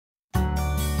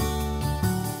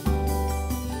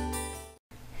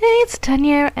it's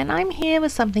Tanya, and I'm here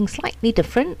with something slightly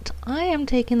different. I am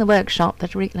taking the workshop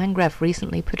that Irit Landgraf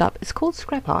recently put up. It's called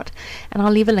Scrap Art, and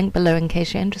I'll leave a link below in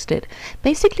case you're interested.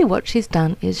 Basically what she's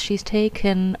done is she's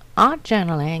taken art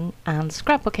journaling and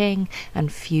scrapbooking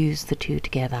and fused the two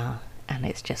together, and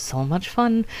it's just so much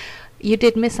fun. You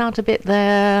did miss out a bit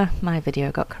there. My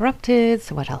video got corrupted,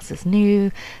 so what else is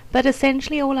new? But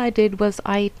essentially all I did was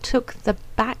I took the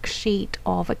back sheet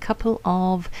of a couple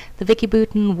of the Vicky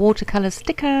Bouton watercolor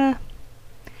sticker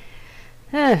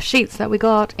sheets that we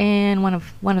got in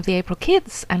one of the April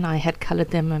kits, and I had colored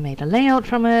them and made a layout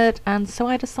from it, and so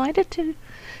I decided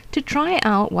to try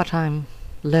out what I'm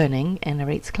learning in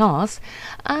Irit's class,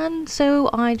 and so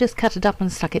I just cut it up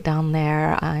and stuck it down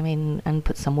there, and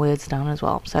put some words down as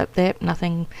well. So there,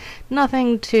 nothing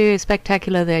too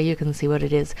spectacular there. You can see what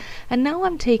it is. And now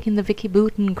I'm taking the Vicky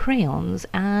Bouton crayons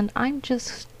and I'm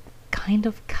just kind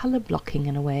of color blocking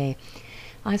in a way.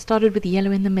 I started with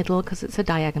yellow in the middle because it's a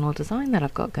diagonal design that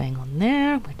I've got going on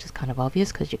there, which is kind of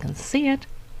obvious because you can see it.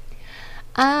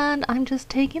 And I'm just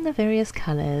taking the various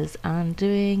colors and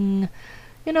doing,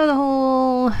 you know, the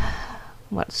whole,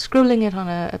 scrolling it on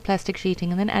a plastic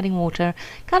sheeting and then adding water,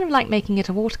 kind of like making it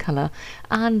a watercolor,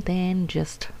 and then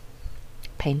just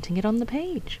painting it on the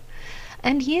page.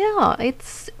 And yeah,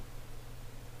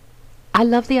 I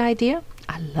love the idea.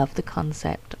 I love the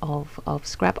concept of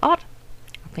scrap art.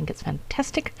 I think it's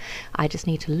fantastic. I just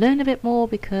need to learn a bit more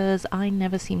because I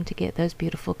never seem to get those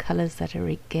beautiful colors that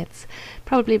Irit gets,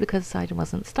 probably because I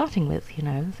wasn't starting with, you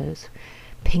know, those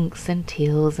pinks and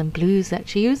teals and blues that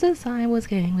she uses. I was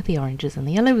going with the oranges and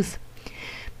the yellows.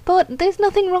 But there's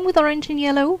nothing wrong with orange and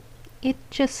yellow. It's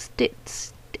just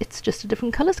a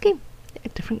different color scheme, a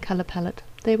different color palette.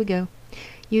 There we go,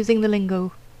 using the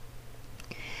lingo.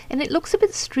 And it looks a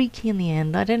bit streaky in the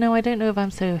end. I don't know if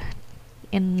I'm so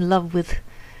in love with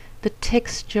the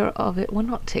texture of it. Well,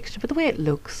 not texture, but the way it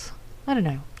looks. I don't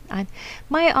know.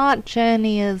 My art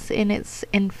journey is in its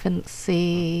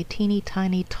infancy, teeny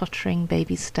tiny tottering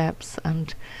baby steps,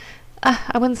 and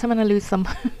I win some and I lose some.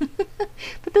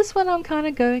 But this one I'm kind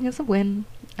of going as a win.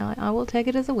 I will take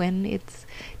it as a win. It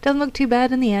doesn't look too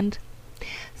bad in the end.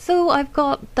 So I've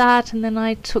got that, and then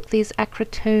I took these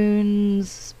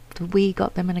acrytones. We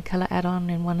got them in a color add-on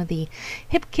in one of the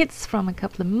hip kits from a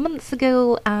couple of months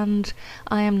ago, and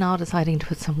I am now deciding to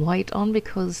put some white on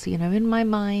because, you know, in my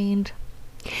mind,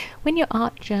 when you're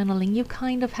art journaling, you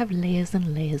kind of have layers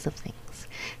and layers of things.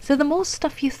 So the more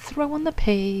stuff you throw on the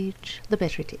page, the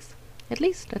better it is. At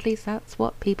least that's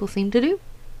what people seem to do.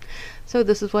 So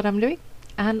this is what I'm doing.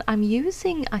 And I'm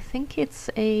using, I think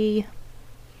it's a,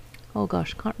 oh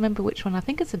gosh, can't remember which one. I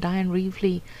think it's a Diane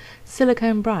Reevely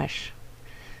silicone brush.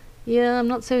 Yeah, I'm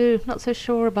not so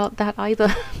sure about that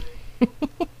either.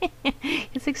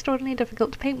 It's extraordinarily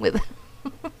difficult to paint with.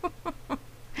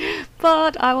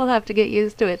 But I will have to get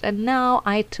used to it. And now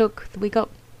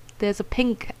there's a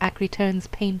pink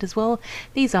acrytones paint as well.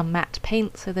 These are matte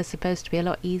paints, so they're supposed to be a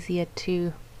lot easier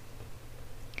to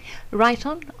write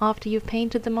on after you've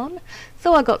painted them on.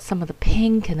 So I got some of the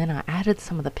pink, and then I added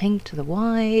some of the pink to the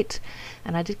white,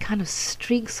 and I did kind of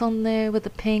streaks on there with the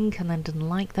pink, and then didn't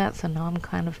like that, so now I'm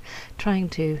kind of trying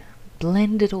to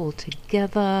blend it all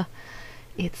together.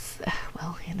 It's,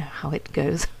 well, you know how it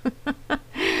goes.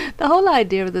 The whole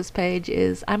idea of this page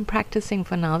is I'm practicing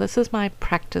for now. This is my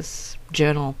practice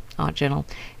journal, art journal.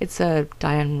 It's a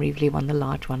Diane Reevely one, the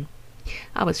large one.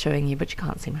 I was showing you, but you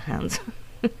can't see my hands.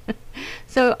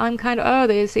 So I'm kind of, oh,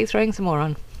 there's throwing some more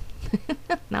on.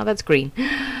 Now that's green.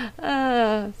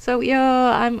 So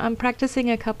yeah, I'm practicing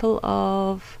a couple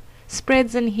of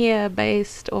spreads in here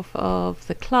based off of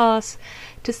the class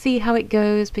to see how it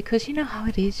goes, because you know how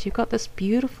it is. You've got this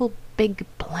beautiful big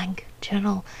blank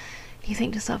journal. You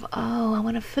think to yourself, oh, I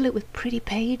want to fill it with pretty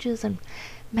pages and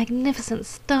magnificent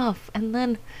stuff, and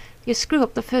then you screw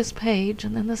up the first page,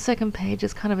 and then the second page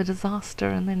is kind of a disaster,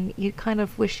 and then you kind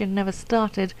of wish you'd never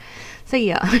started. So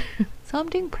yeah, so I'm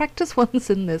doing practice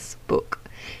ones in this book.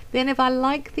 Then if I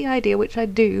like the idea, which I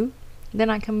do,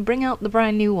 then I can bring out the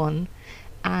brand new one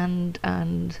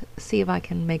and see if I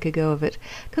can make a go of it,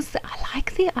 because I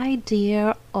like the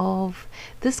idea of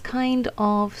this kind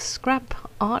of scrap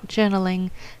art journaling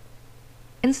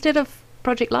instead of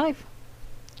Project Live.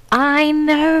 I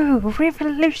know,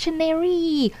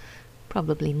 revolutionary.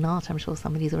 Probably not. I'm sure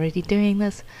somebody's already doing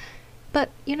this. But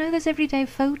you know, there's everyday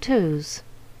photos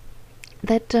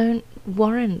that don't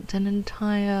warrant an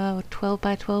entire 12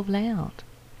 by 12 layout.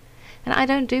 And I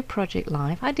don't do Project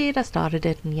Live. I started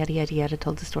it and yada yada yada,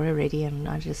 told the story already, and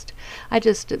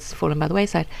it's fallen by the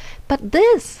wayside. But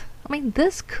this, I mean,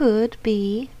 this could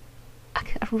be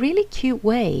a really cute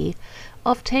way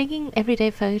of taking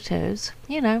everyday photos,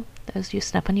 you know, those you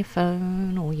snap on your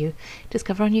phone or you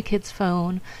discover on your kid's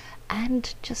phone,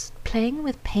 and just playing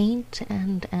with paint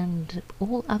and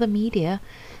all other media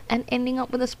and ending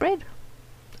up with a spread.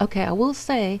 Okay, I will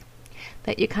say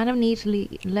that you kind of need to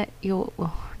you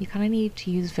kind of need to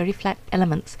use very flat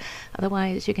elements,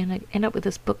 otherwise you're going to end up with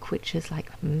this book which is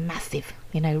like massive,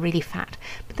 you know, really fat.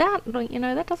 But that, you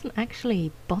know, that doesn't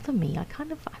actually bother me. I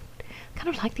kind of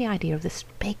like the idea of this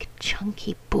big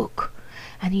chunky book,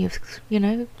 and you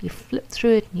flip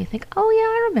through it and you think, oh yeah,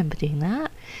 I remember doing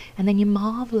that, and then you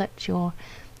marvel at your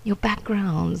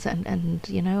backgrounds and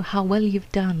you know how well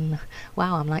you've done.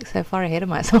 Wow, I'm like so far ahead of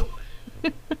myself.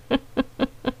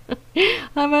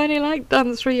 I've only like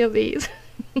done 3 of these.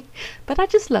 But I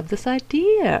just love this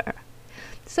idea.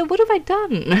 So what have I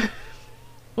done?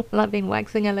 Well, I've been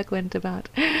waxing eloquent about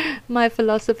my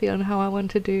philosophy on how I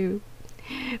want to do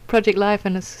Project Life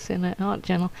in an art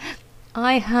journal.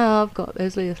 I have got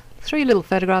those 3 little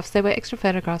photographs. They were extra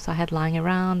photographs I had lying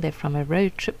around. They're from a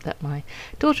road trip that my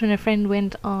daughter and a friend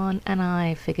went on, and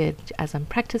I figured as I'm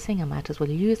practicing I might as well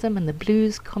use them, and the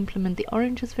blues complement the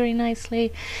oranges very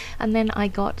nicely. And then I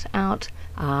got out,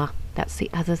 that's the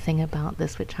other thing about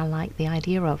this which I like the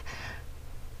idea of.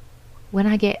 When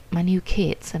I get my new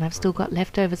kits and I've still got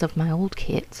leftovers of my old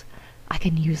kits, I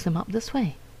can use them up this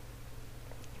way.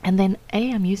 And then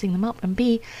A, I'm using them up, and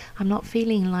B, I'm not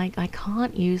feeling like I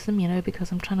can't use them, you know,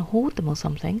 because I'm trying to hoard them or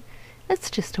something.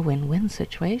 It's just a win-win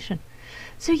situation.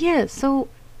 So yeah, oh,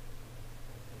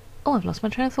 I've lost my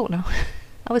train of thought now.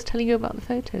 I was telling you about the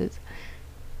photos.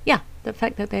 Yeah, the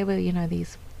fact that they were, you know,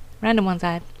 these random ones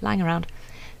I had lying around.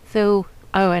 So,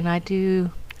 and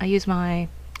I use my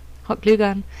hot glue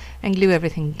gun and glue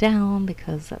everything down,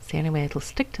 because that's the only way it'll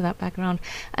stick to that background.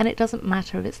 And it doesn't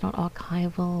matter if it's not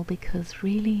archival, because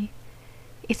really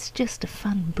it's just a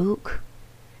fun book.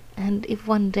 And if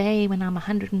one day when I'm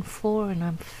 104 and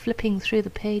I'm flipping through the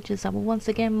pages, I will once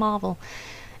again marvel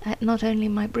at not only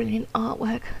my brilliant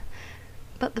artwork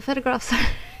but the photographs.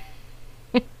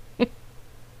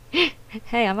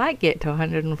 Hey, I might get to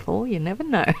 104, you never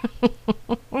know.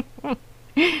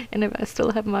 And if I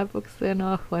still have my books, then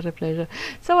oh, what a pleasure.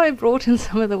 So I brought in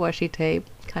some of the washi tape,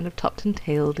 kind of topped and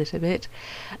tailed it a bit,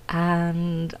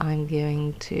 and I'm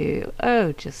going to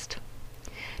just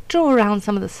draw around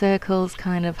some of the circles,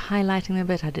 kind of highlighting them a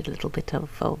bit. I did a little bit of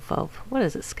what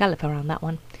is it, scallop around that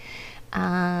one,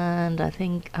 and I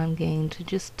think I'm going to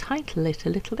just title it a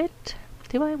little bit.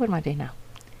 Do I? What am I doing now?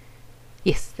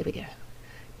 Yes, there we go.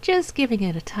 Just giving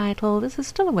it a title. This is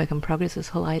still a work in progress, this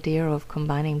whole idea of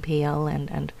combining PL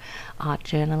and art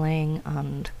journaling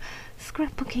and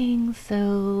scrapbooking,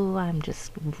 so I'm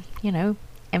just, you know,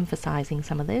 emphasizing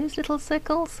some of those little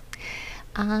circles,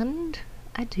 and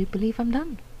I do believe I'm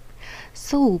done.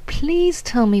 So please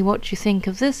tell me what you think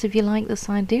of this, if you like this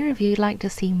idea, if you'd like to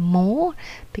see more,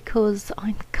 because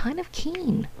I'm kind of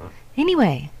keen.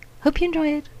 Anyway, hope you enjoy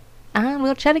it, and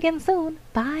we'll chat again soon.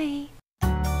 Bye.